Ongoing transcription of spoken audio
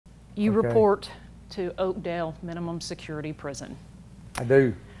You Okay. report to Oakdale Minimum Security Prison. I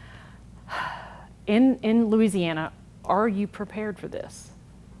do. In Louisiana, are you prepared for this?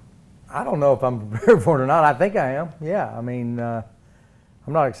 I don't know if I'm prepared for it or not. I think I am. Yeah. I mean, I'm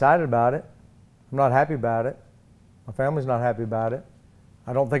not excited about it. I'm not happy about it. My family's not happy about it.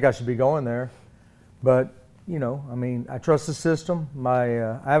 I don't think I should be going there. But, you know, I mean, I trust the system.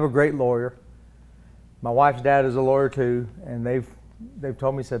 I have a great lawyer. My wife's dad is a lawyer too, and they've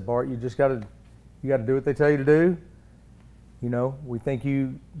told me, said, Bart, you gotta do what they tell you to do. You know, we think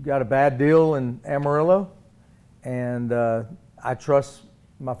you got a bad deal in Amarillo, and I trust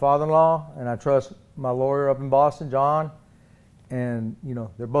my father-in-law, and I trust my lawyer up in Boston, John, and you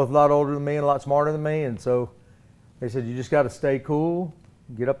know, they're both a lot older than me and a lot smarter than me, and so they said, you just got to stay cool,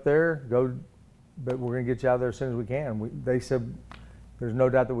 get up there, go, but we're going to get you out there as soon as we can. They said there's no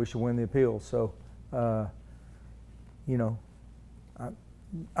doubt that we should win the appeal. So, you know,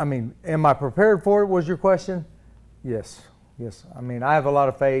 I mean, am I prepared for it, was your question? Yes, yes. I mean, I have a lot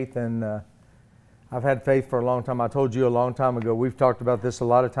of faith, and I've had faith for a long time. I told you a long time ago, we've talked about this a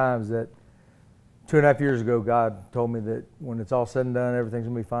lot of times, that 2.5 years ago, God told me that when it's all said and done, everything's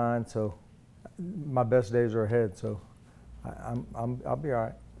going to be fine. So my best days are ahead, so I'll be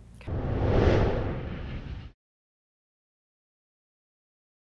all right.